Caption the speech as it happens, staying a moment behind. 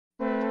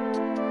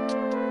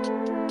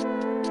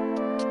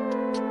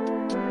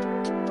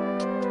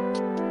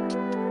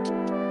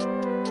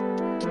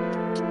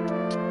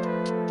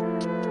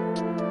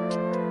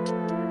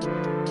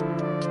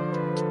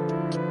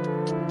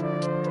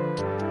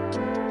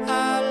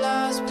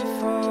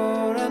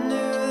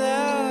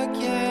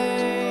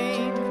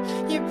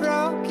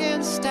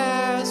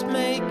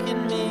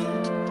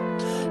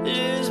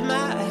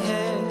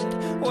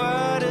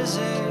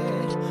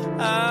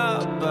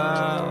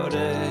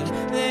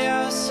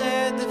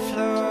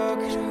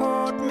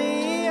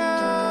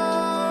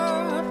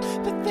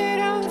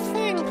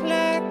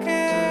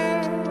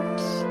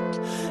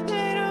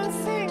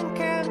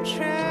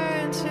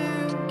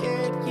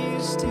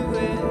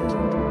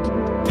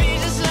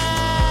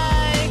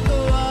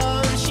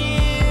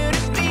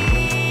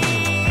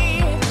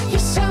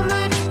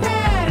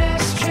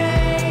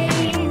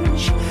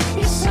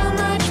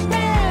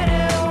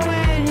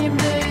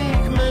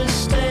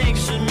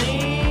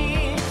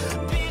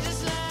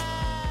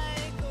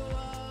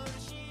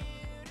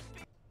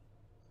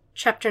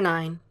Chapter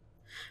 9.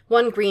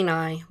 One green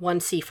eye, one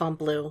seafoam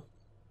blue.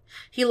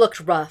 He looked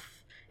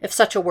rough, if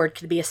such a word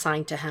could be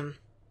assigned to him.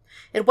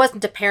 It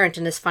wasn't apparent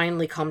in his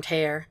finely combed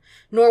hair,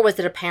 nor was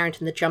it apparent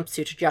in the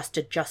jumpsuit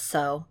adjusted just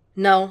so.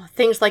 No,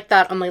 things like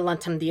that only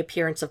lent him the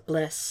appearance of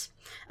bliss,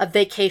 of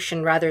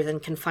vacation rather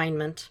than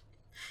confinement.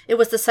 It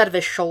was the set of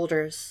his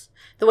shoulders,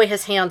 the way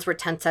his hands were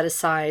tense at his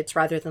sides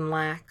rather than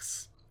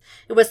lax.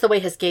 It was the way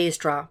his gaze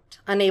dropped,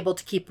 unable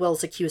to keep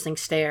Will's accusing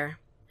stare.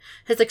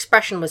 His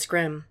expression was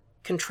grim,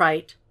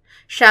 contrite,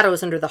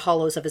 shadows under the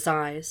hollows of his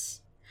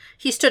eyes.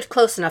 He stood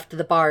close enough to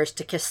the bars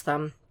to kiss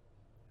them.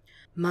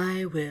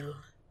 "My Will,"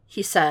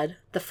 he said,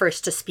 the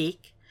first to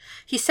speak.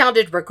 He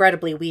sounded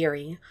regrettably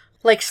weary,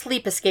 like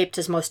sleep escaped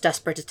his most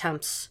desperate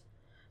attempts.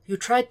 "You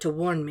tried to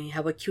warn me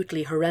how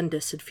acutely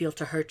horrendous it'd feel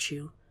to hurt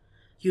you.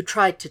 You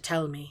tried to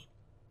tell me."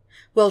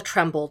 Will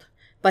trembled,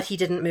 but he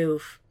didn't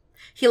move.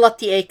 He let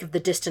the ache of the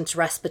distance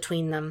rest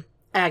between them,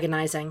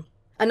 agonizing.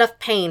 Enough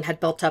pain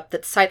had built up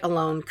that sight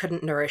alone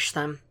couldn't nourish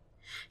them.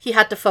 He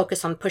had to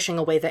focus on pushing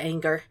away the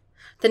anger,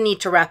 the need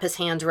to wrap his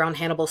hands around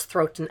Hannibal's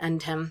throat and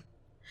end him.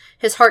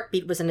 His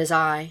heartbeat was in his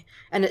eye,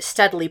 and it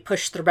steadily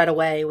pushed the red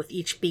away with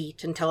each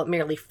beat until it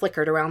merely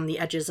flickered around the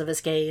edges of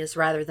his gaze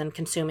rather than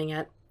consuming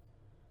it.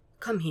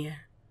 "Come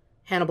here,"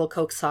 Hannibal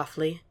coaxed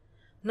softly.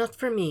 "Not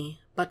for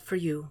me, but for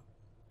you."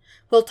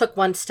 Will took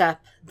one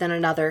step, then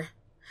another.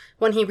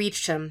 When he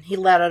reached him, he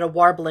let out a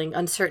warbling,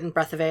 uncertain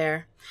breath of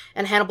air,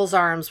 and Hannibal's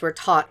arms were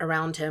taut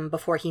around him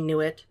before he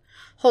knew it,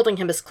 holding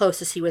him as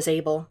close as he was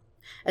able,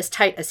 as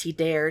tight as he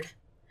dared.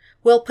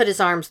 Will put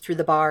his arms through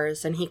the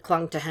bars, and he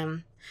clung to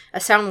him, a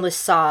soundless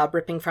sob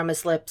ripping from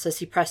his lips as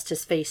he pressed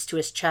his face to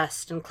his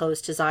chest and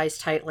closed his eyes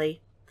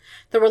tightly.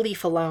 The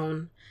relief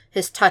alone,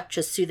 his touch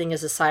as soothing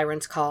as a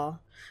siren's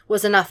call,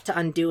 was enough to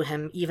undo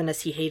him even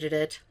as he hated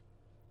it.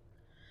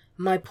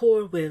 "My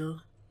poor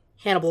Will,"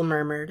 Hannibal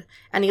murmured,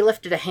 and he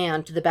lifted a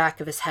hand to the back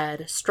of his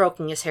head,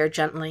 stroking his hair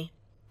gently,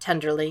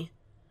 tenderly.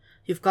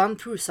 "You've gone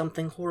through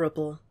something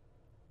horrible."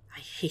 "I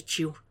hate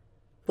you,"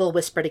 Will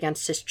whispered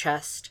against his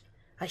chest.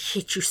 "I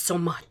hate you so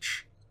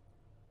much."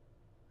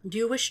 "Do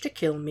you wish to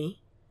kill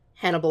me?"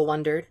 Hannibal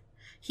wondered.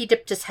 He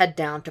dipped his head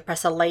down to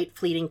press a light,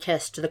 fleeting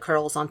kiss to the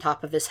curls on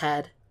top of his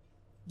head.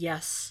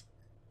 "Yes."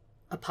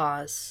 A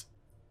pause.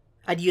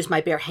 "I'd use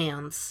my bare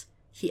hands,"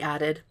 he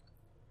added.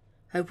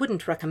 "I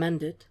wouldn't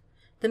recommend it.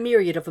 The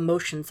myriad of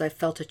emotions I've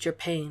felt at your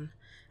pain,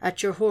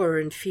 at your horror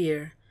and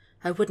fear,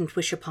 I wouldn't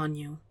wish upon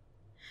you.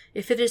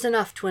 If it is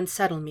enough to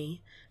unsettle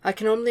me, I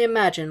can only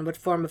imagine what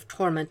form of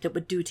torment it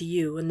would do to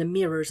you and the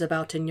mirrors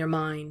about in your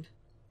mind."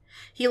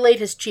 He laid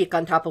his cheek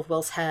on top of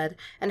Will's head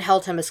and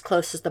held him as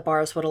close as the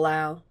bars would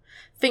allow,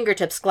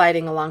 fingertips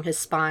gliding along his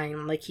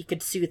spine like he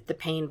could soothe the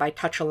pain by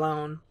touch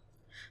alone.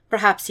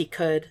 Perhaps he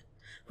could.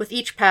 With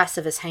each pass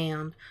of his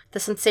hand, the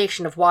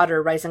sensation of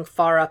water rising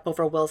far up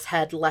over Will's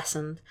head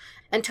lessened,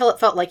 until it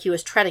felt like he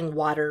was treading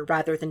water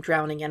rather than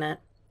drowning in it.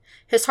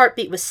 His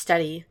heartbeat was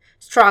steady,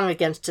 strong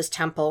against his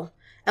temple,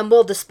 and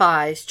Will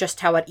despised just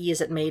how at ease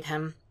it made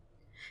him.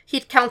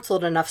 He'd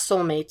counseled enough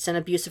soulmates in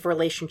abusive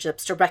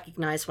relationships to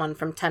recognize one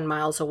from 10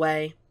 miles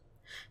away.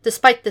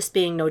 Despite this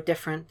being no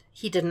different,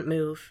 he didn't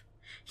move.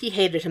 He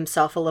hated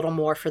himself a little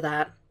more for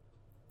that.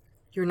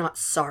 "You're not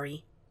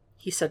sorry,"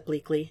 he said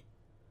bleakly.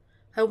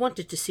 "I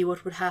wanted to see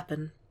what would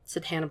happen,"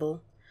 said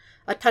Hannibal,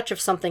 a touch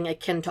of something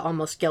akin to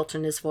almost guilt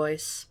in his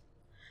voice.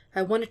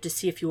 "I wanted to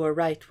see if you were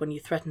right when you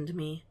threatened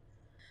me.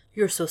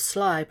 You're so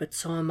sly, but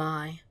so am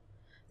I.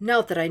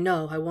 Now that I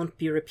know, I won't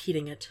be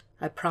repeating it.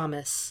 I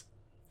promise."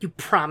 "You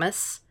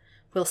promise?"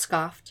 Will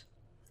scoffed.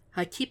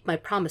 "I keep my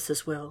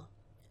promises, Will."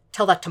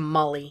 "Tell that to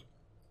Molly."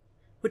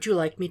 "Would you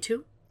like me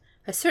to?"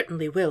 "I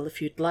certainly will,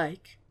 if you'd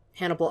like,"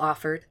 Hannibal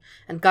offered,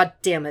 and God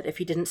damn it if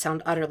he didn't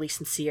sound utterly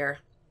sincere.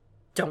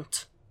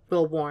 "Don't,"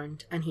 Will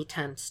warned, and he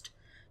tensed.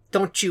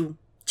 "Don't you...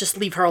 Just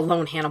leave her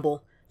alone,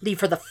 Hannibal.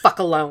 Leave her the fuck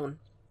alone."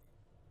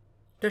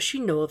 "Does she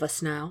know of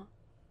us now?"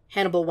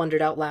 Hannibal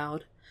wondered out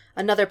loud,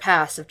 another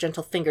pass of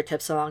gentle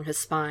fingertips along his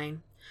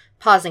spine,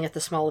 pausing at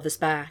the small of his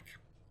back.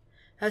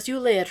 As you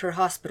lay at her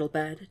hospital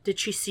bed, did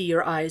she see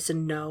your eyes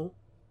and know?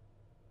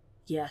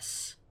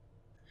 Yes.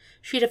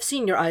 She'd have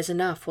seen your eyes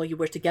enough while you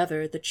were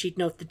together that she'd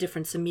note the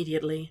difference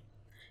immediately,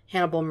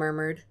 Hannibal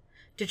murmured.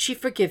 Did she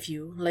forgive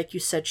you, like you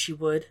said she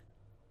would?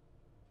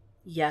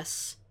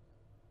 Yes.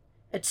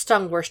 It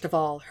stung worst of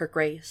all, her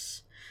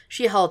grace.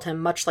 She held him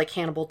much like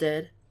Hannibal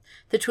did.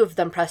 The two of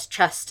them pressed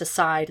chest to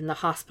side in the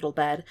hospital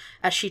bed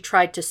as she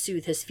tried to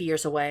soothe his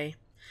fears away,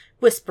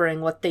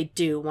 whispering what they'd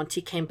do once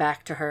he came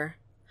back to her.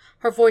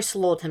 Her voice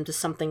lulled him to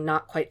something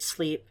not quite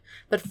sleep,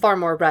 but far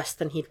more rest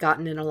than he'd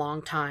gotten in a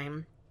long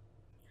time.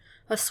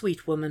 A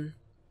sweet woman.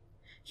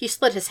 He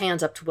slid his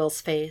hands up to Will's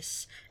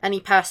face, and he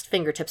passed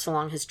fingertips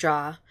along his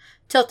jaw,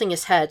 tilting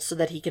his head so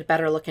that he could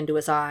better look into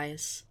his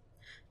eyes.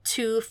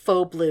 2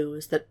 faux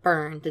blues that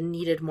burned and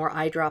needed more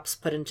eye drops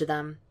put into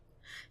them.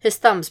 His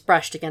thumbs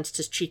brushed against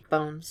his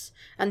cheekbones,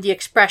 and the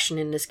expression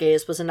in his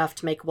gaze was enough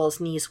to make Will's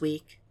knees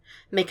weak,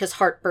 make his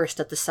heart burst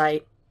at the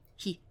sight.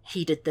 He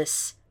hated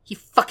this. He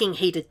fucking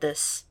hated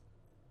this.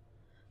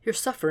 Your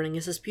suffering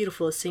is as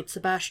beautiful as St.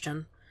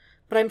 Sebastian,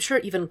 but I'm sure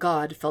even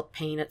God felt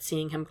pain at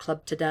seeing him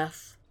clubbed to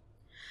death.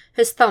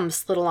 His thumb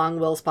slid along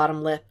Will's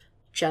bottom lip,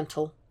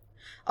 gentle.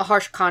 A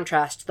harsh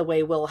contrast to the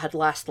way Will had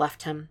last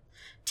left him,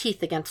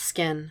 teeth against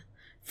skin,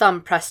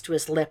 thumb pressed to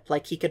his lip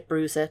like he could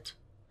bruise it.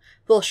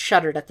 Will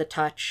shuddered at the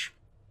touch.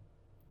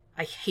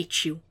 I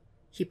hate you,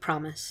 he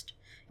promised,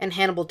 and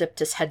Hannibal dipped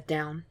his head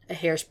down, a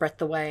hair's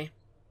breadth away.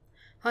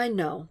 I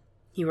know,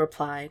 he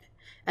replied,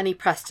 and he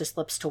pressed his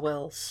lips to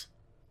Will's.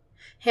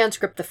 Hands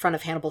gripped the front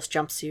of Hannibal's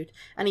jumpsuit,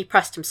 and he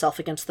pressed himself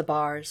against the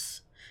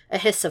bars, a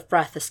hiss of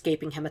breath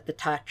escaping him at the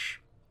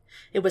touch.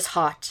 It was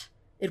hot.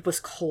 It was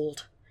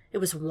cold. It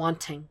was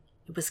wanting.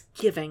 It was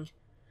giving.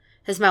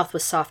 His mouth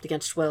was soft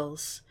against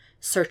Will's,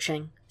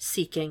 searching,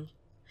 seeking.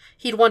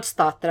 He'd once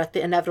thought that at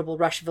the inevitable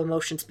rush of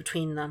emotions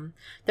between them,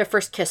 their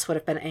first kiss would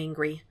have been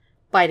angry,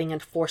 biting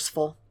and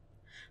forceful.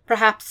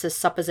 Perhaps his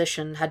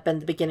supposition had been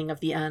the beginning of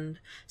the end,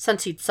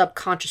 since he'd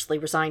subconsciously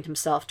resigned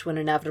himself to an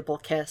inevitable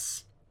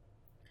kiss.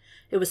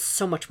 It was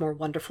so much more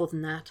wonderful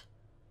than that.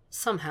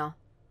 Somehow,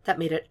 that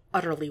made it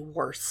utterly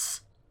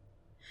worse.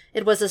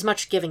 It was as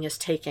much giving as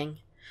taking,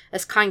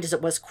 as kind as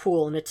it was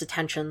cruel in its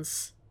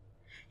attentions.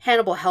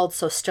 Hannibal held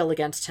so still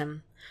against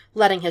him,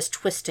 letting his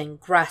twisting,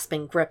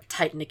 grasping grip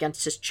tighten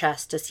against his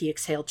chest as he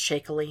exhaled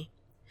shakily.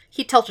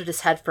 He tilted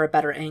his head for a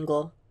better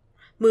angle,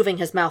 moving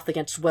his mouth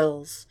against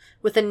Will's,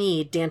 with a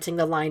need dancing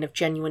the line of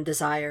genuine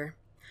desire,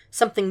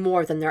 something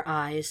more than their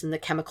eyes and the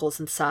chemicals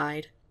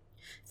inside.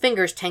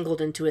 Fingers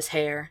tangled into his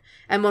hair,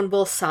 and when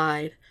Will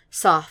sighed,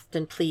 soft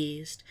and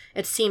pleased,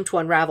 it seemed to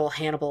unravel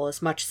Hannibal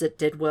as much as it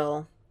did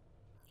Will.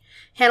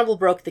 Hannibal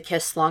broke the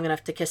kiss long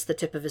enough to kiss the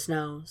tip of his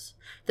nose,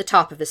 the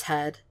top of his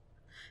head.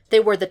 They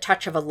were the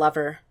touch of a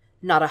lover,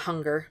 not a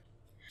hunger.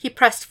 He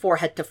pressed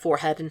forehead to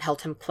forehead and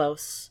held him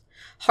close,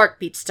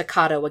 heartbeat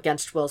staccato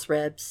against Will's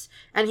ribs,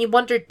 and he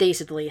wondered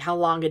dazedly how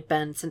long it had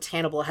been since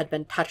Hannibal had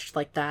been touched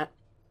like that.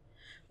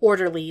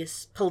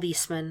 Orderlies,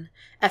 policemen,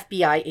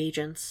 FBI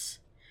agents.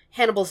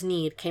 Hannibal's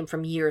need came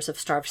from years of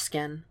starved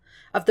skin,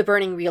 of the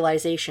burning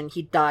realization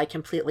he'd die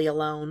completely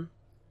alone.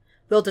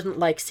 Will didn't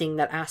like seeing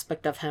that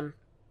aspect of him.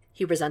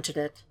 He resented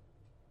it.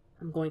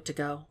 I'm going to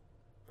go,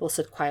 Will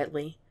said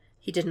quietly.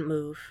 He didn't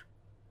move.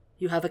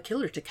 You have a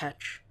killer to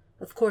catch.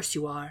 Of course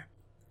you are.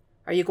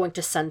 Are you going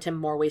to send him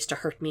more ways to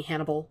hurt me,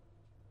 Hannibal?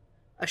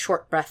 A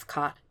short breath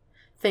caught.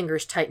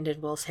 Fingers tightened in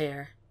Will's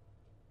hair.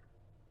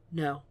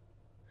 No.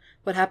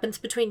 What happens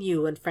between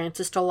you and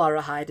Francis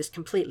Dollarhyde is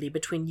completely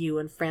between you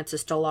and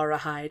Francis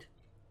Dollarhyde.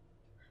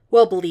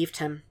 Will believed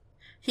him.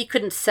 He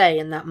couldn't say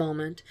in that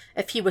moment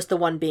if he was the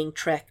one being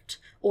tricked,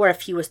 or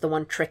if he was the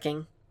one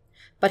tricking.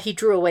 But he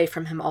drew away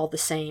from him all the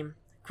same,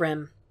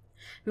 grim.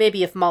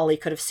 Maybe if Molly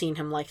could have seen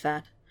him like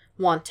that,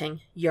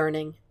 wanting,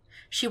 yearning,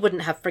 she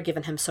wouldn't have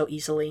forgiven him so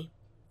easily.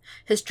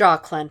 His jaw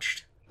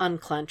clenched,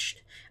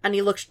 unclenched, and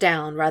he looked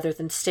down rather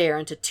than stare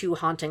into 2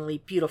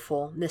 hauntingly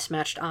beautiful,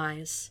 mismatched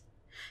eyes.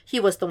 He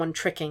was the one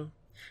tricking,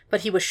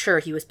 but he was sure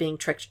he was being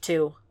tricked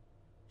too.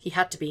 He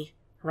had to be,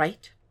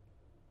 right?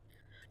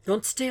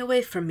 Don't stay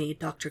away from me,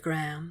 Dr.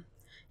 Graham,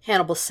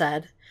 Hannibal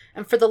said,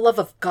 and for the love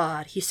of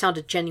God, he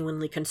sounded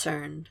genuinely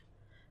concerned.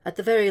 At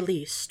the very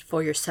least,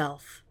 for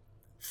yourself.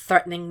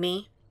 Threatening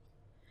me?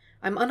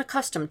 I'm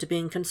unaccustomed to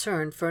being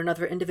concerned for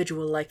another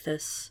individual like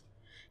this,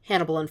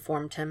 Hannibal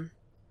informed him.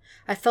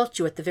 I felt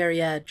you at the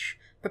very edge,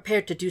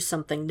 prepared to do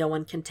something no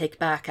one can take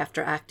back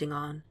after acting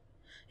on.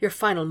 Your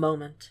final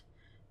moment.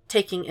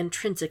 Taking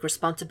intrinsic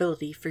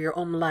responsibility for your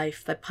own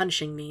life by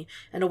punishing me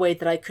in a way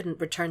that I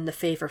couldn't return the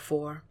favor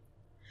for.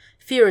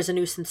 Fear is a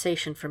new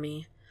sensation for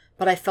me,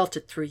 but I felt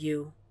it through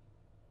you.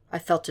 I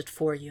felt it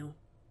for you.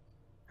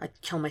 I'd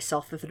kill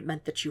myself if it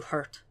meant that you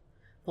hurt,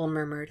 Will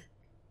murmured.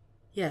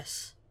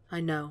 Yes,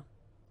 I know.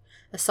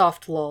 A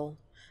soft lull,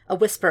 a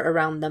whisper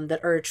around them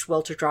that urged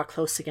Will to draw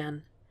close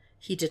again.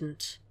 He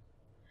didn't.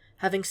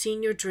 Having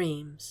seen your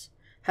dreams,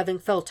 having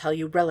felt how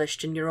you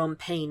relished in your own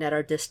pain at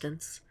our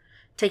distance,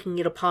 taking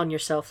it upon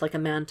yourself like a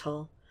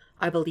mantle,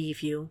 I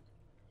believe you.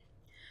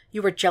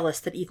 You were jealous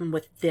that even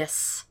with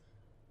this...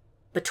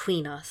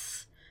 between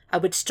us, I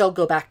would still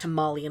go back to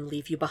Molly and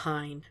leave you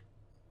behind.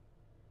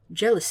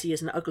 Jealousy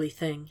is an ugly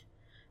thing.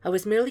 I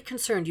was merely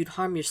concerned you'd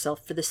harm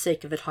yourself for the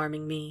sake of it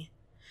harming me.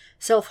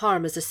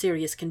 Self-harm is a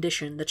serious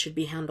condition that should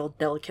be handled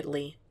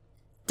delicately.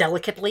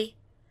 Delicately?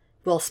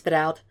 Will spit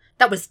out.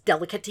 That was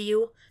delicate to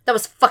you? That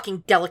was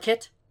fucking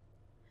delicate?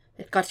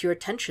 It got your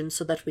attention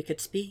so that we could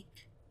speak.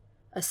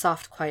 A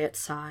soft, quiet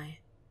sigh.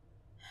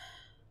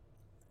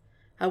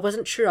 I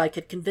wasn't sure I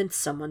could convince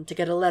someone to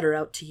get a letter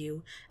out to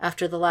you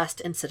after the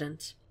last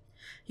incident.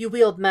 You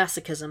wield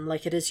masochism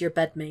like it is your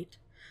bedmate,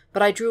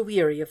 but I grew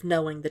weary of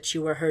knowing that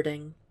you were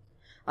hurting.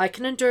 I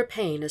can endure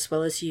pain as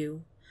well as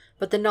you,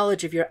 but the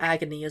knowledge of your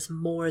agony is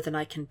more than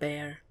I can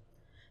bear.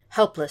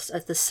 Helpless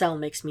as the cell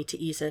makes me to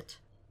ease it.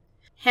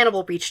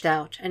 Hannibal reached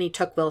out, and he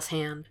took Will's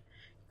hand,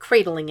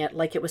 cradling it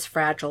like it was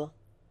fragile.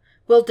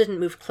 Will didn't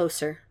move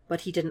closer,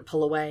 but he didn't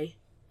pull away.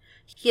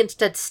 He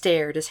instead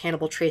stared as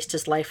Hannibal traced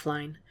his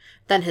lifeline,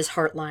 then his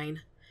heartline.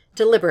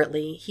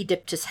 Deliberately, he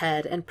dipped his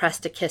head and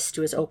pressed a kiss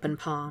to his open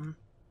palm.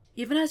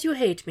 Even as you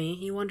hate me,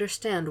 you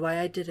understand why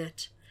I did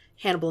it,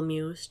 Hannibal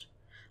mused.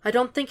 I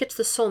don't think it's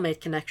the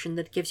soulmate connection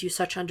that gives you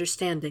such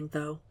understanding,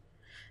 though.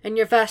 In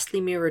your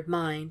vastly mirrored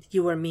mind,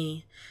 you were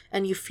me,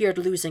 and you feared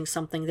losing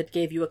something that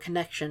gave you a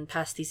connection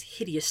past these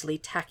hideously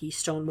tacky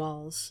stone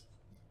walls.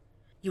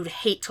 You'd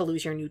hate to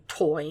lose your new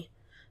toy,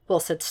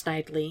 Will said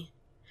snidely.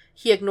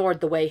 He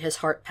ignored the way his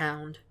heart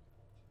pounded.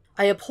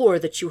 I abhor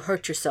that you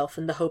hurt yourself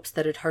in the hopes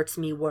that it hurts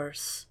me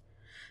worse.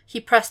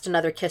 He pressed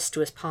another kiss to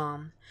his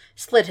palm,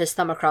 slid his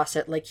thumb across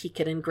it like he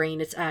could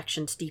ingrain its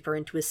actions deeper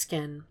into his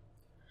skin.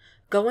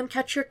 Go and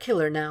catch your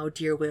killer now,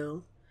 dear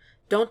Will.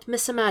 Don't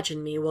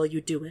misimagine me while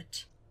you do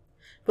it.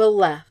 Will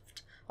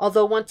left,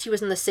 although once he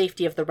was in the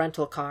safety of the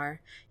rental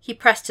car, he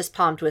pressed his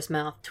palm to his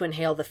mouth to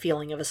inhale the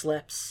feeling of his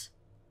lips.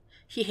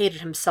 He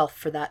hated himself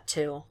for that,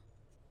 too.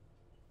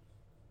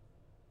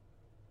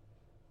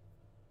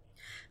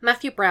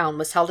 Matthew Brown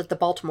was held at the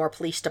Baltimore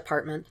Police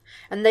Department,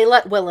 and they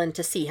let Will in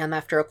to see him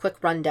after a quick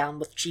rundown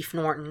with Chief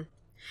Norton.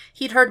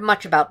 He'd heard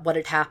much about what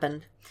had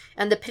happened,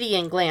 and the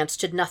pitying glance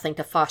did nothing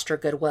to foster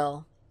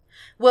goodwill.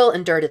 Will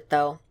endured it,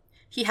 though.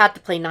 He had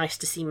to play nice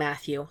to see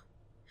Matthew.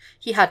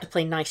 He had to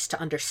play nice to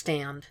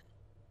understand.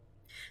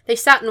 They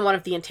sat in one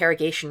of the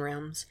interrogation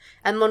rooms,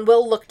 and when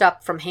Will looked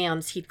up from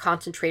hands he'd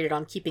concentrated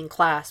on keeping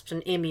clasped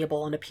and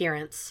amiable in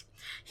appearance,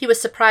 he was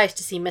surprised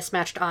to see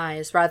mismatched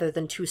eyes rather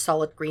than two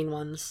solid green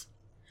ones.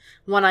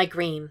 One eye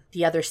green,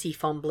 the other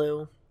seafoam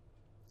blue.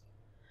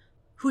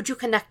 Who'd you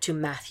connect to,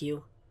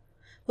 Matthew?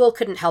 Will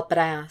couldn't help but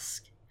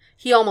ask.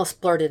 He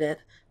almost blurted it,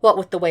 what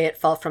with the way it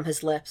fell from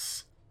his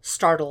lips.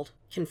 Startled,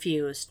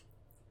 confused.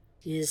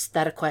 Is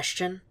that a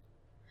question?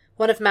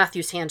 One of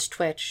Matthew's hands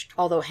twitched.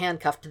 Although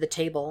handcuffed to the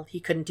table, he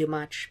couldn't do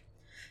much.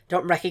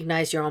 Don't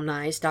recognize your own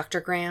eyes, Dr.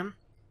 Graham?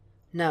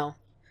 No,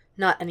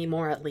 not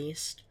anymore at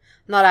least.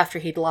 Not after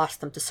he'd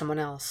lost them to someone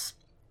else.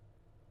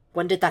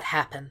 When did that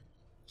happen?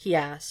 He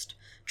asked,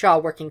 jaw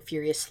working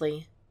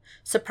furiously.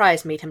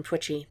 Surprise made him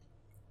twitchy.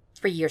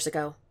 3 years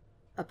ago.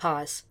 A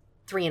pause.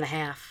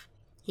 3.5.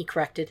 He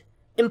corrected.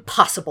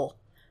 Impossible!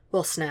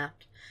 Will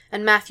snapped,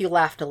 and Matthew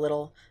laughed a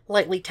little,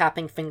 lightly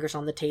tapping fingers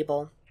on the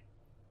table.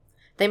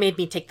 They made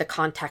me take the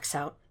contacts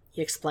out,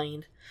 he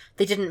explained.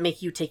 They didn't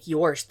make you take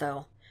yours,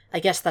 though. I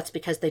guess that's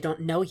because they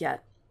don't know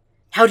yet.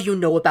 How do you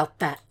know about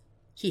that?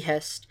 He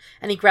hissed,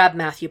 and he grabbed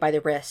Matthew by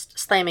the wrist,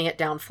 slamming it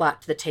down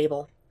flat to the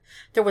table.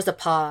 There was a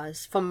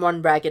pause, from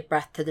one ragged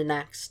breath to the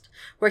next,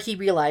 where he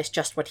realized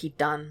just what he'd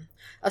done,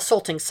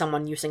 assaulting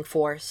someone using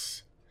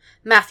force.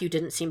 Matthew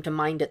didn't seem to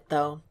mind it,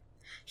 though.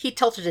 He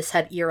tilted his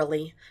head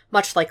eerily,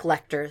 much like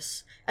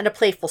Lecter's, and a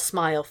playful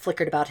smile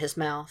flickered about his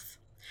mouth.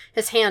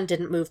 His hand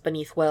didn't move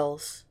beneath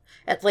Will's.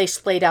 It lay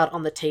splayed out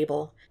on the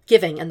table,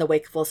 giving in the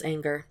wake of Will's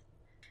anger.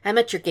 I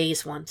met your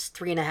gaze once,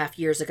 3.5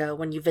 years ago,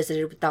 when you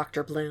visited with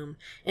Dr. Bloom,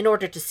 in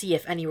order to see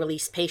if any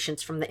released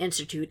patients from the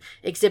Institute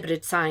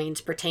exhibited signs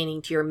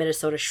pertaining to your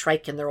Minnesota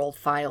Shrike in their old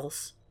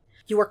files.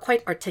 You were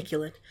quite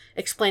articulate,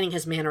 explaining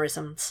his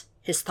mannerisms,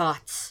 his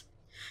thoughts.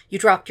 You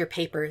dropped your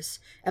papers,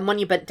 and when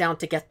you bent down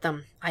to get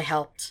them, I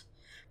helped.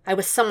 I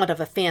was somewhat of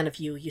a fan of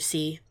you, you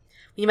see.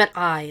 We met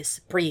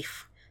eyes,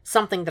 brief,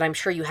 something that I'm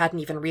sure you hadn't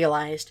even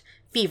realized,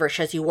 feverish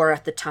as you were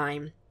at the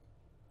time.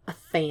 A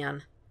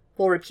fan,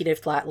 Will repeated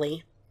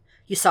flatly.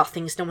 You saw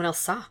things no one else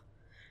saw.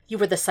 You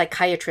were the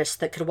psychiatrist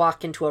that could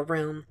walk into a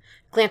room,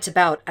 glance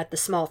about at the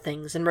small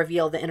things, and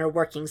reveal the inner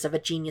workings of a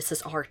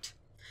genius's art.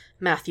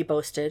 Matthew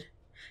boasted.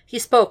 He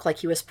spoke like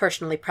he was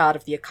personally proud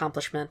of the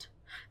accomplishment,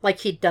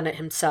 like he'd done it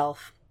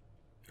himself.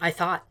 I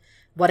thought,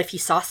 what if he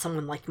saw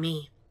someone like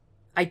me?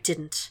 I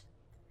didn't.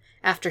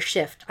 After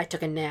shift, I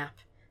took a nap,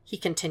 he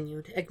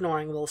continued,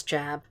 ignoring Will's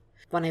jab.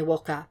 When I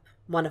woke up,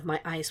 one of my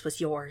eyes was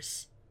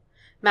yours.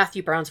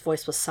 Matthew Brown's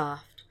voice was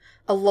soft,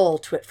 a lull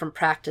to it from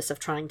practice of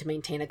trying to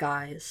maintain a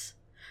guise.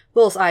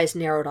 Will's eyes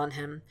narrowed on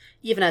him,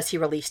 even as he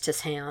released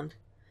his hand.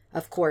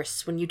 Of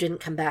course, when you didn't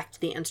come back to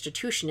the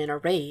institution in a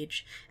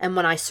rage, and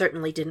when I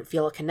certainly didn't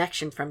feel a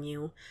connection from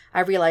you,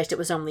 I realized it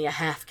was only a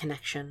half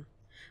connection.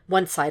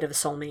 One side of a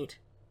soulmate.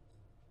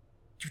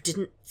 You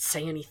didn't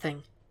say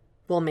anything,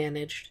 Will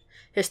managed.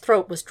 His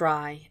throat was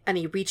dry, and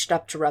he reached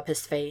up to rub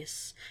his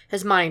face,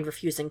 his mind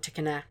refusing to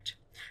connect,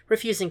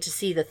 refusing to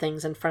see the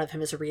things in front of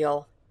him as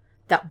real.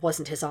 That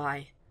wasn't his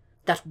eye.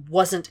 That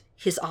wasn't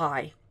his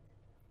eye.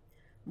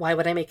 Why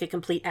would I make a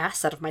complete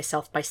ass out of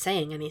myself by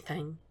saying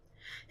anything?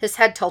 His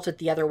head tilted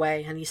the other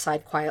way, and he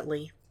sighed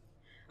quietly.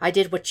 I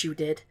did what you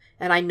did,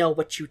 and I know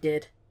what you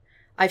did.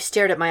 I've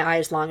stared at my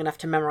eyes long enough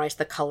to memorize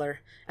the color,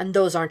 and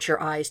those aren't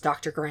your eyes,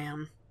 Dr.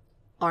 Graham.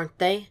 Aren't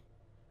they?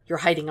 You're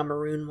hiding a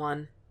maroon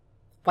one.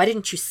 Why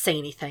didn't you say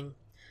anything?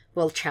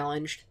 Will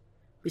challenged.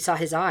 We saw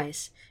his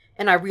eyes,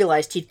 and I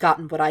realized he'd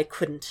gotten what I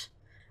couldn't.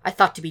 I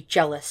thought to be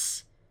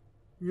jealous.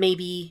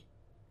 Maybe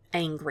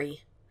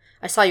angry.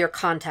 I saw your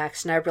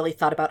contacts, and I really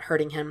thought about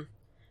hurting him.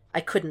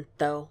 I couldn't,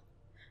 though.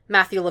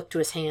 Matthew looked to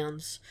his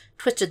hands,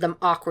 twisted them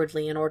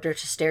awkwardly in order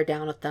to stare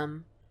down at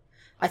them.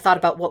 I thought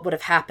about what would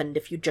have happened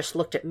if you'd just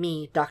looked at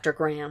me, Dr.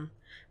 Graham.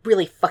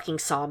 Really fucking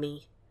saw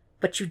me.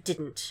 But you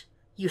didn't.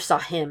 You saw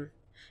him.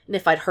 And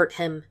if I'd hurt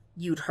him,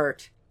 you'd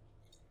hurt.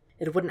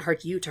 It wouldn't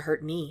hurt you to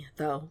hurt me,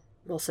 though,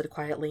 Will said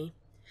quietly.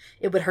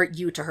 It would hurt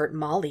you to hurt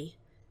Molly,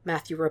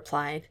 Matthew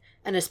replied,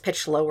 and his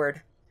pitch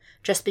lowered.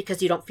 Just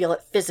because you don't feel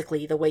it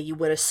physically the way you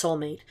would a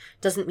soulmate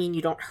doesn't mean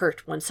you don't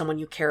hurt when someone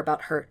you care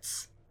about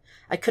hurts.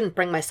 I couldn't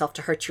bring myself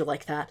to hurt you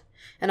like that,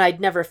 and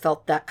I'd never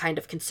felt that kind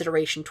of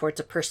consideration towards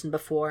a person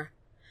before.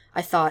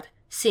 I thought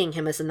seeing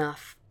him is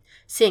enough.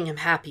 Seeing him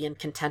happy and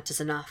content is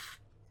enough.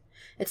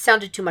 It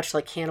sounded too much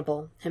like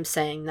Hannibal, him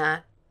saying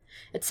that.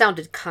 It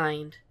sounded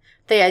kind.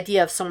 The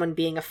idea of someone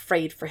being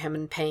afraid for him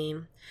in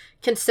pain,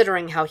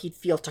 considering how he'd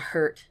feel to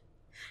hurt.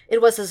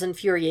 It was as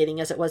infuriating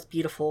as it was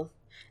beautiful,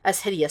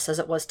 as hideous as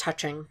it was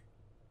touching.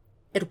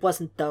 It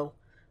wasn't, though,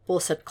 Will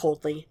said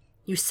coldly.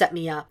 You set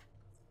me up.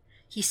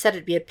 He said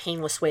it'd be a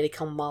painless way to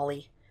kill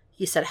Molly,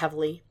 he said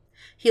heavily.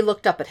 He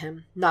looked up at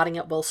him, nodding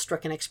at Will's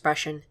stricken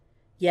expression.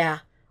 Yeah,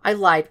 I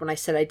lied when I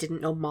said I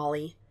didn't know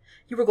Molly.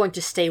 You were going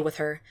to stay with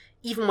her,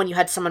 even when you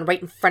had someone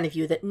right in front of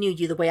you that knew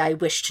you the way I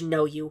wished to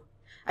know you.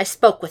 I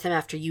spoke with him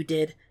after you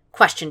did,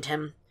 questioned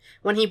him.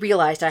 When he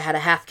realized I had a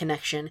half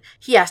connection,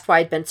 he asked why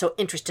I'd been so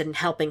interested in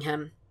helping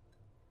him.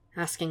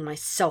 Asking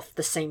myself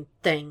the same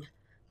thing,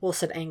 Will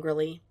said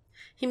angrily.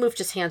 He moved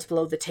his hands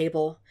below the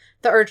table,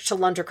 the urge to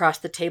lunge across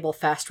the table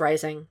fast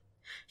rising.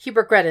 He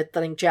regretted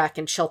letting Jack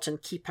and Chilton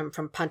keep him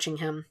from punching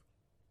him.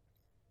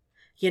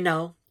 You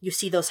know, you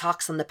see those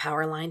hawks on the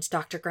power lines,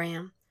 Dr.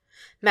 Graham?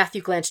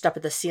 Matthew glanced up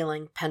at the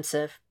ceiling,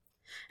 pensive.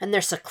 And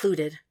they're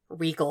secluded,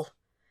 regal.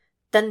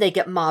 Then they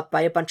get mobbed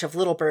by a bunch of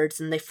little birds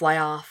and they fly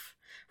off,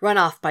 run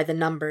off by the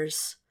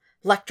numbers.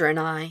 Lecter and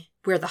I,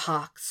 we're the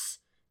hawks.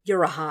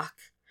 You're a hawk.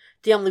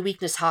 The only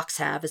weakness hawks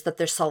have is that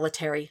they're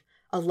solitary,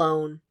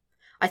 alone.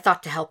 I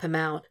thought to help him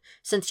out,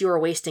 since you were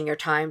wasting your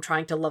time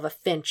trying to love a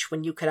finch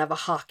when you could have a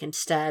hawk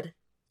instead.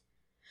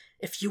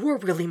 If you were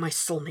really my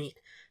soulmate,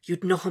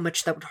 you'd know how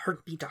much that would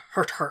hurt me to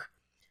hurt her,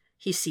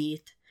 he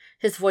seethed.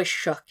 His voice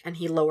shook, and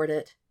he lowered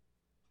it.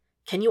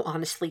 Can you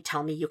honestly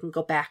tell me you can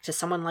go back to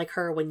someone like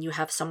her when you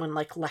have someone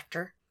like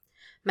Lecter?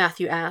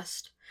 Matthew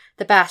asked.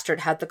 The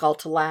bastard had the gall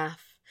to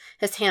laugh.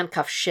 His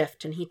handcuffs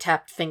shift, and he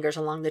tapped fingers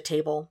along the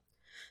table.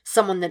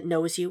 Someone that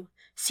knows you,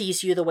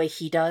 sees you the way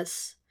he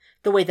does.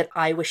 The way that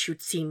I wish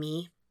you'd see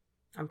me.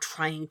 I'm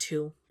trying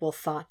to, Will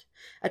thought,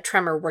 a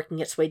tremor working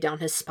its way down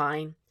his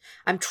spine.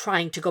 I'm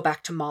trying to go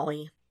back to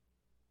Molly.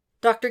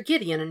 Dr.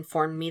 Gideon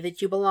informed me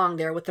that you belong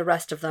there with the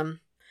rest of them,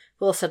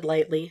 Will said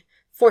lightly,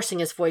 forcing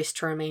his voice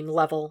to remain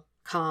level,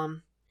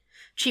 calm.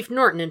 Chief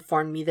Norton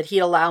informed me that he'd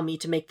allow me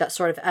to make that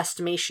sort of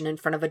estimation in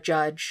front of a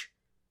judge.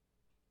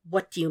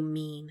 What do you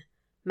mean?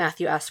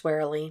 Matthew asked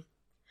warily.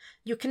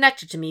 You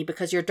connected to me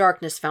because your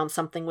darkness found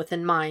something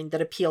within mine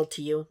that appealed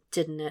to you,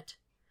 didn't it?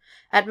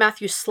 At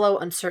Matthew's slow,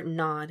 uncertain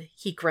nod,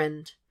 he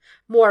grinned.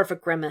 More of a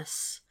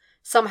grimace,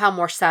 somehow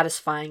more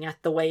satisfying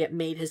at the way it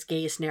made his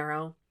gaze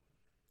narrow.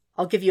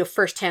 I'll give you a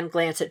first-hand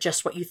glance at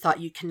just what you thought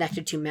you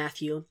connected to,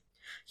 Matthew.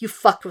 You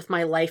fucked with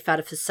my life out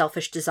of his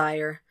selfish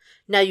desire.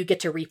 Now you get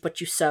to reap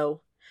what you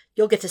sow.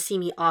 You'll get to see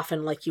me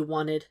often like you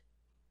wanted.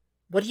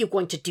 What are you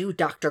going to do,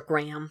 Dr.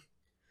 Graham?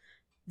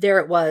 There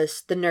it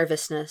was, the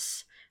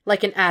nervousness,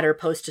 like an adder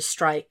posed to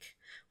strike.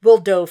 Will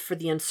dove for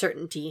the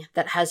uncertainty,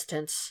 that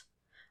hesitance.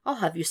 I'll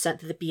have you sent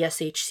to the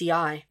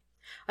BSHCI.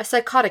 A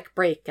psychotic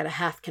break at a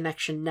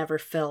half-connection never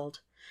filled.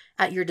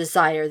 At your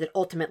desire that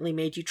ultimately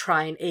made you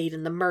try and aid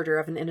in the murder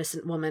of an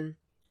innocent woman.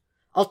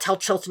 I'll tell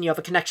Chilton you have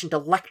a connection to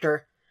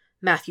Lecter,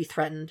 Matthew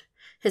threatened.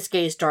 His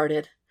gaze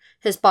darted,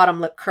 his bottom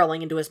lip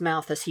curling into his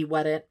mouth as he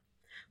wet it.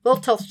 Will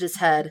tilted his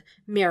head,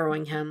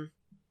 mirroring him,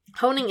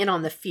 honing in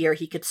on the fear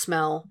he could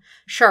smell,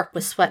 sharp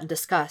with sweat and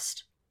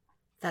disgust.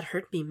 That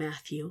hurt me,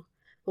 Matthew,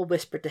 Will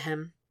whispered to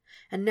him.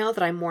 And now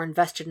that I'm more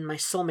invested in my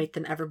soulmate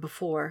than ever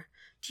before,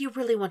 do you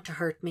really want to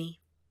hurt me?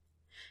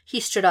 He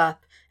stood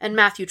up, and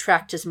Matthew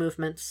tracked his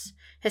movements,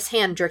 his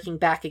hand jerking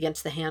back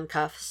against the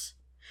handcuffs.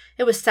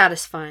 It was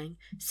satisfying,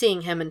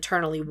 seeing him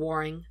internally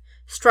warring,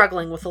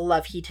 struggling with a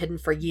love he'd hidden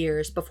for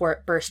years before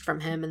it burst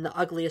from him in the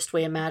ugliest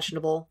way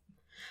imaginable.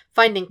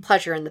 Finding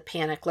pleasure in the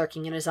panic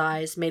lurking in his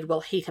eyes made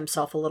Will hate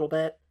himself a little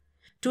bit.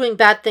 Doing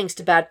bad things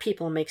to bad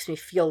people makes me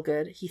feel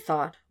good, he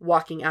thought,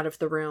 walking out of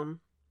the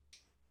room.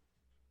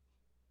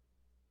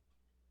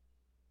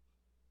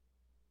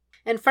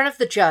 In front of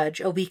the judge,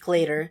 a week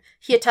later,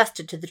 he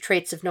attested to the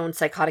traits of known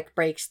psychotic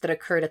breaks that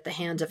occurred at the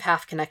hands of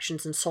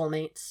half-connections and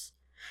soulmates.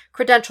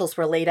 Credentials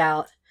were laid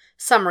out,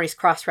 summaries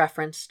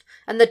cross-referenced,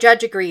 and the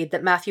judge agreed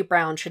that Matthew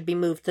Brown should be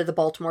moved to the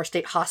Baltimore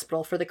State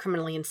Hospital for the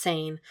Criminally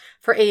Insane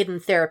for aid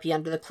and therapy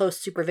under the close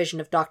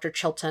supervision of Dr.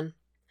 Chilton.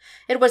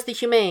 It was the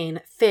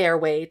humane, fair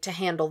way to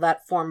handle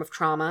that form of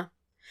trauma.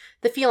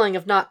 The feeling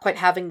of not quite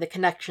having the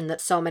connection that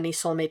so many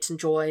soulmates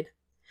enjoyed.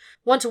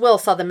 Once Will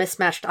saw the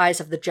mismatched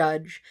eyes of the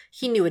judge,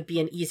 he knew it'd be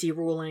an easy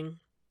ruling.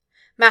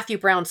 Matthew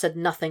Brown said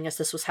nothing as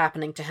this was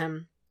happening to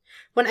him.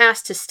 When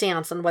asked his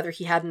stance on whether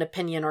he had an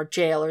opinion or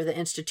jail or the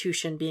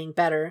institution being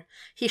better,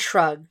 he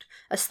shrugged,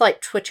 a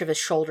slight twitch of his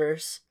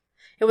shoulders.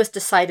 It was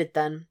decided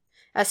then.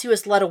 As he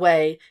was led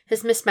away,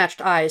 his mismatched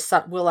eyes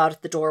sought Will out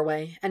at the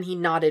doorway, and he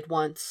nodded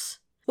once.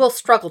 Will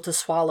struggled to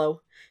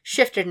swallow,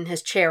 shifted in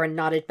his chair and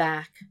nodded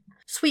back.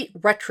 Sweet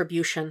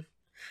retribution.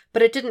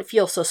 But it didn't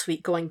feel so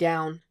sweet going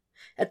down.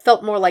 It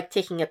felt more like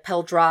taking a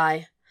pill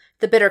dry,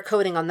 the bitter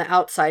coating on the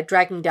outside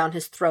dragging down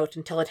his throat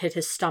until it hit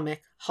his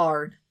stomach,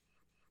 hard.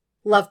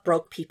 Love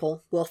broke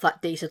people, Will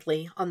thought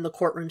dazedly, on the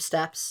courtroom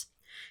steps.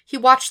 He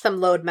watched them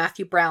load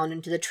Matthew Brown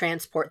into the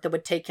transport that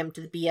would take him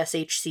to the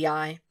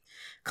BSHCI.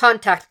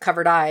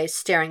 Contact-covered eyes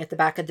staring at the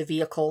back of the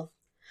vehicle.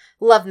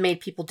 Love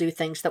made people do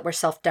things that were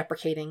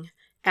self-deprecating,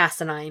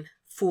 asinine,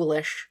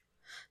 foolish.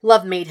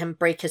 Love made him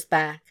break his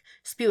back,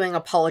 spewing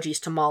apologies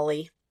to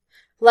Molly.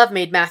 Love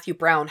made Matthew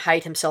Brown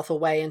hide himself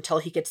away until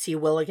he could see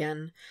Will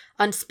again,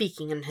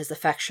 unspeaking in his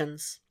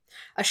affections.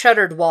 A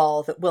shuttered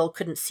wall that Will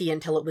couldn't see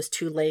until it was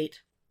too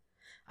late.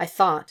 I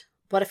thought,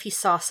 what if he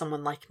saw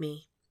someone like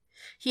me?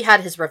 He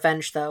had his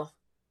revenge, though.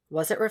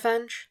 Was it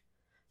revenge?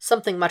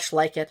 Something much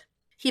like it.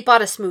 He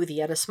bought a smoothie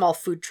at a small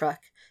food truck,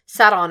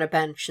 sat on a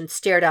bench, and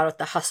stared out at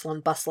the hustle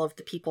and bustle of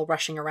the people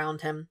rushing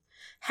around him,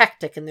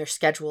 hectic in their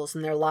schedules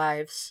and their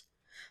lives.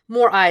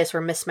 More eyes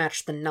were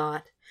mismatched than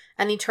not,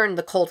 and he turned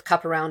the cold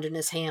cup around in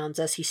his hands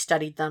as he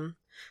studied them,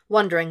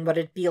 wondering what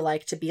it'd be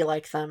like to be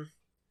like them.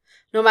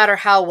 No matter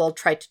how Will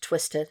tried to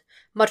twist it,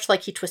 much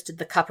like he twisted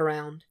the cup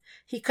around,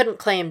 he couldn't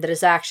claim that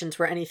his actions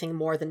were anything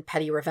more than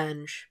petty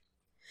revenge.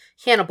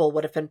 Hannibal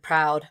would have been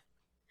proud.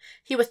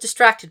 He was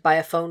distracted by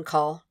a phone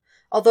call,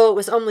 although it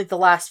was only the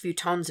last few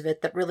tones of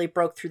it that really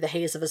broke through the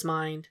haze of his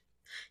mind.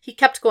 He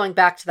kept going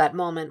back to that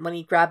moment when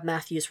he grabbed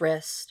Matthew's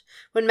wrist,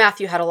 when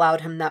Matthew had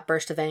allowed him that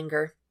burst of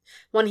anger,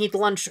 when he'd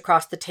lunged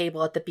across the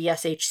table at the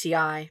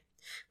BSHCI.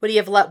 Would he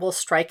have let Will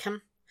strike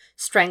him?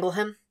 Strangle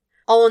him?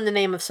 All in the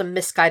name of some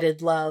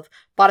misguided love,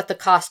 bought at the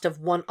cost of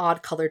one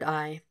odd-colored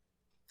eye.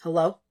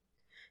 "Hello?"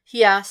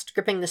 he asked,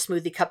 gripping the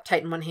smoothie cup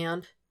tight in one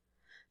hand.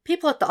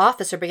 "People at the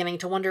office are beginning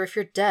to wonder if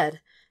you're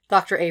dead,"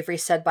 Dr. Avery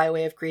said by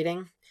way of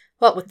greeting.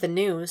 "What with the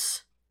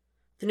news?"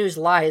 "The news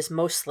lies,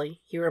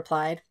 mostly," he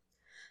replied.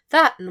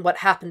 "That and what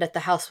happened at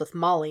the house with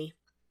Molly."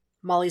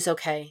 "Molly's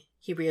okay,"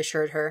 he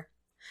reassured her.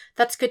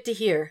 "That's good to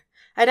hear.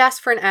 I'd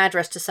asked for an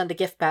address to send a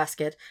gift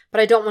basket, but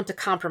I don't want to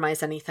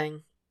compromise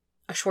anything."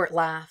 A short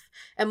laugh,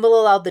 and Will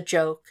allowed the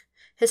joke,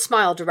 his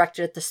smile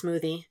directed at the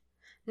smoothie.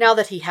 Now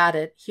that he had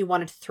it, he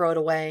wanted to throw it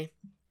away.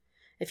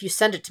 "If you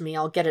send it to me,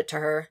 I'll get it to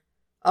her."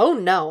 "Oh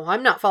no,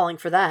 I'm not falling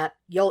for that.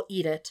 You'll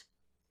eat it."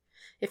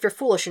 "If you're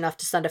foolish enough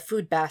to send a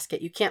food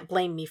basket, you can't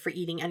blame me for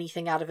eating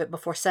anything out of it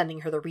before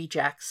sending her the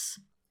rejects."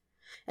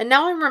 "And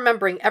now I'm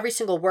remembering every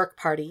single work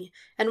party,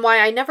 and why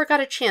I never got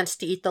a chance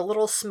to eat the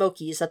little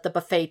smokies at the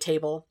buffet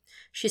table,"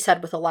 she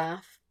said with a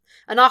laugh.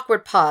 An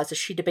awkward pause as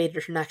she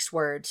debated her next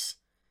words.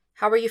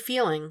 "How are you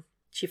feeling?"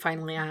 she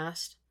finally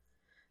asked.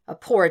 "A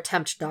poor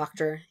attempt,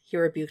 doctor," he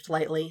rebuked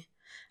lightly.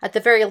 "At the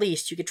very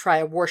least, you could try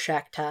a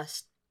Rorschach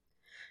test."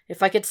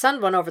 "If I could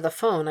send one over the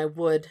phone, I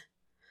would."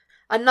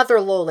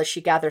 Another lull as she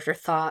gathered her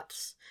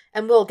thoughts,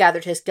 and Will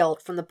gathered his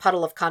guilt from the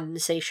puddle of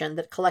condensation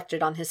that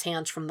collected on his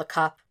hands from the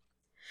cup.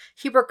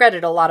 He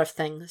regretted a lot of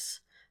things,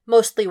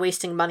 mostly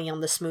wasting money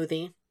on the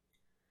smoothie.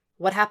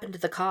 What happened to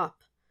the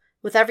cop?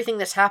 With everything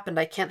that's happened,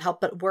 I can't help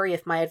but worry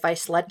if my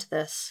advice led to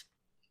this.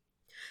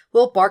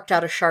 Will barked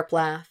out a sharp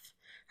laugh.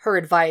 Her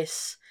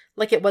advice,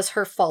 like it was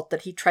her fault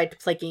that he'd tried to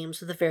play games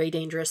with a very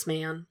dangerous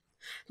man.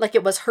 Like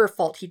it was her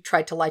fault he'd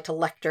tried to lie to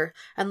Lecter,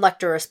 and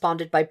Lecter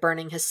responded by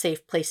burning his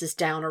safe places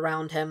down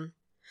around him.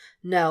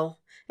 No,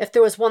 if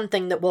there was one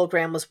thing that Will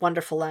Graham was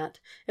wonderful at,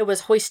 it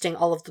was hoisting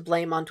all of the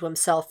blame onto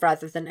himself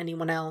rather than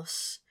anyone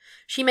else.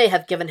 She may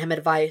have given him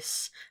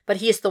advice, but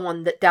he's the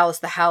one that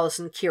doused the house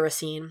in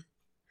kerosene.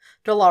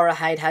 Dolores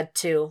Hyde had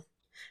too.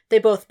 They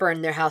both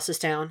burned their houses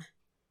down.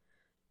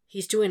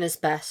 "He's doing his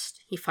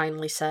best," he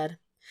finally said.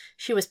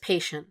 She was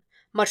patient,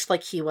 much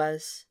like he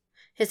was.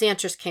 His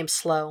answers came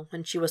slow,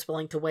 and she was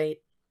willing to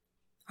wait.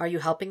 "Are you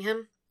helping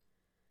him?"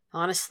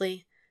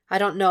 "Honestly, I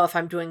don't know if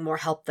I'm doing more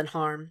help than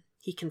harm,"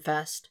 he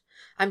confessed.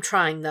 "I'm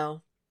trying,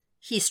 though.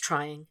 He's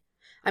trying.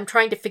 I'm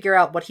trying to figure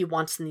out what he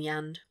wants in the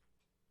end."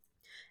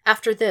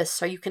 "After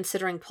this, are you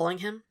considering pulling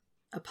him?"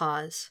 A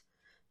pause.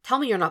 "Tell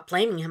me you're not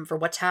blaming him for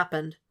what's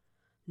happened."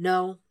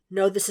 "No,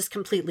 No, this is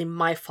completely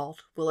my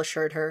fault, Will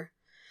assured her.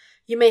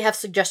 You may have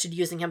suggested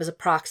using him as a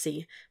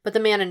proxy, but the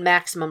man in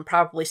Maximum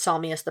probably saw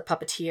me as the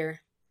puppeteer.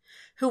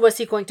 Who was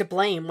he going to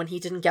blame when he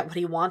didn't get what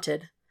he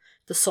wanted?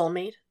 The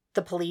soulmate,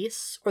 the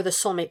police, or the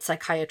soulmate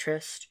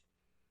psychiatrist?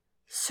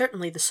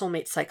 Certainly the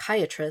soulmate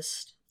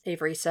psychiatrist,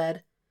 Avery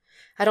said.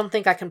 I don't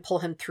think I can pull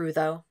him through,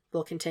 though,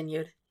 Will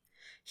continued.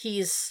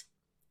 He's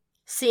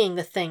seeing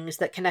the things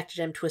that connected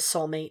him to his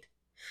soulmate.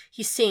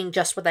 He's seeing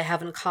just what they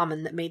have in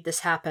common that made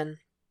this happen.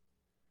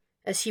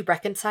 Is he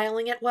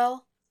reconciling it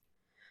well?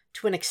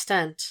 To an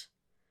extent.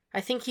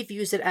 I think he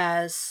views it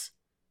as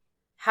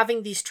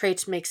having these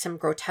traits makes him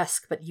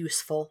grotesque but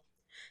useful.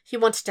 He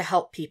wants to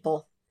help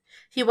people.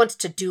 He wants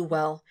to do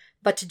well,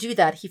 but to do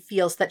that he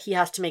feels that he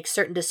has to make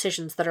certain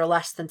decisions that are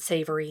less than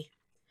savory.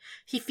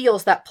 He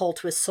feels that pull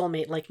to his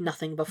soulmate like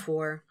nothing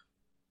before.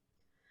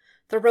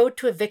 The road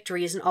to a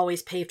victory isn't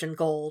always paved in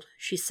gold,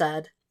 she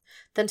said,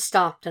 then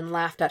stopped and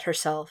laughed at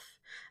herself,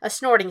 a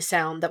snorting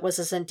sound that was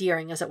as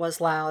endearing as it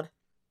was loud.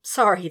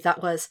 Sorry,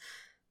 that was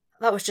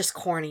just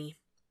corny.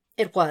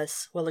 It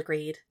was, Will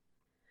agreed.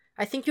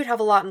 I think you'd have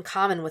a lot in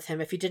common with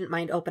him if you didn't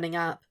mind opening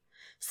up.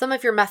 Some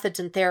of your methods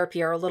in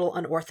therapy are a little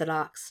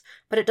unorthodox,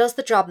 but it does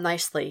the job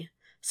nicely.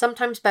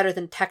 Sometimes better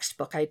than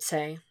textbook, I'd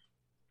say.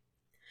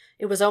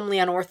 It was only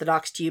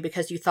unorthodox to you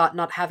because you thought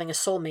not having a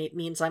soulmate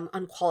means I'm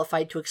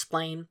unqualified to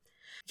explain.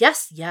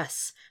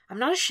 Yes, I'm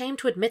not ashamed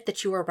to admit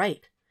that you are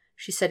right,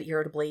 she said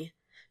irritably.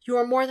 You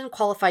are more than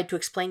qualified to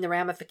explain the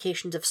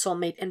ramifications of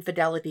soulmate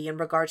infidelity in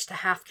regards to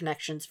half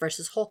connections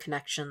versus whole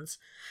connections,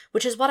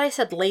 which is what I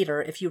said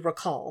later, if you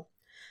recall.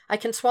 I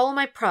can swallow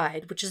my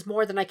pride, which is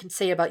more than I can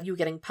say about you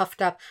getting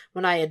puffed up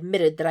when I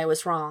admitted that I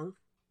was wrong.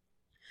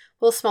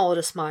 Will swallowed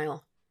a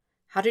smile.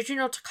 How did you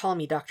know to call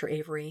me Dr.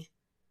 Avery?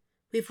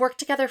 We've worked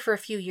together for a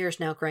few years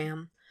now,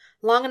 Graham.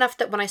 Long enough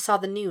that when I saw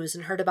the news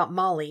and heard about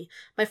Molly,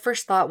 my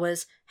first thought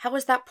was, how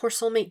is that poor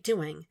soulmate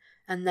doing?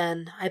 And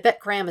then, I bet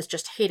Graham is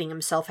just hating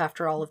himself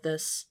after all of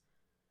this.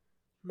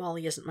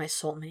 Molly isn't my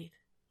soulmate,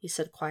 he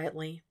said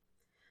quietly.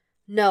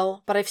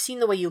 No, but I've seen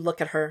the way you look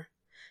at her.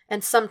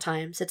 And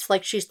sometimes it's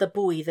like she's the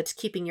buoy that's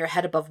keeping your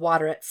head above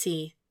water at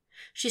sea.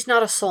 She's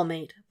not a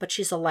soulmate, but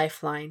she's a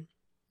lifeline.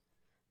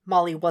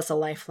 Molly was a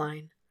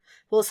lifeline.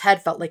 Will's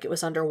head felt like it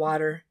was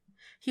underwater.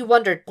 He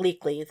wondered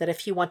bleakly that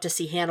if he wanted to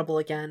see Hannibal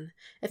again,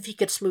 if he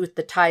could smooth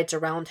the tides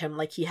around him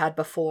like he had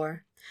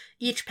before,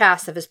 each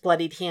pass of his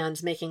bloodied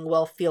hands making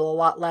Will feel a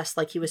lot less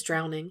like he was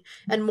drowning,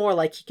 and more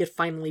like he could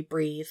finally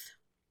breathe.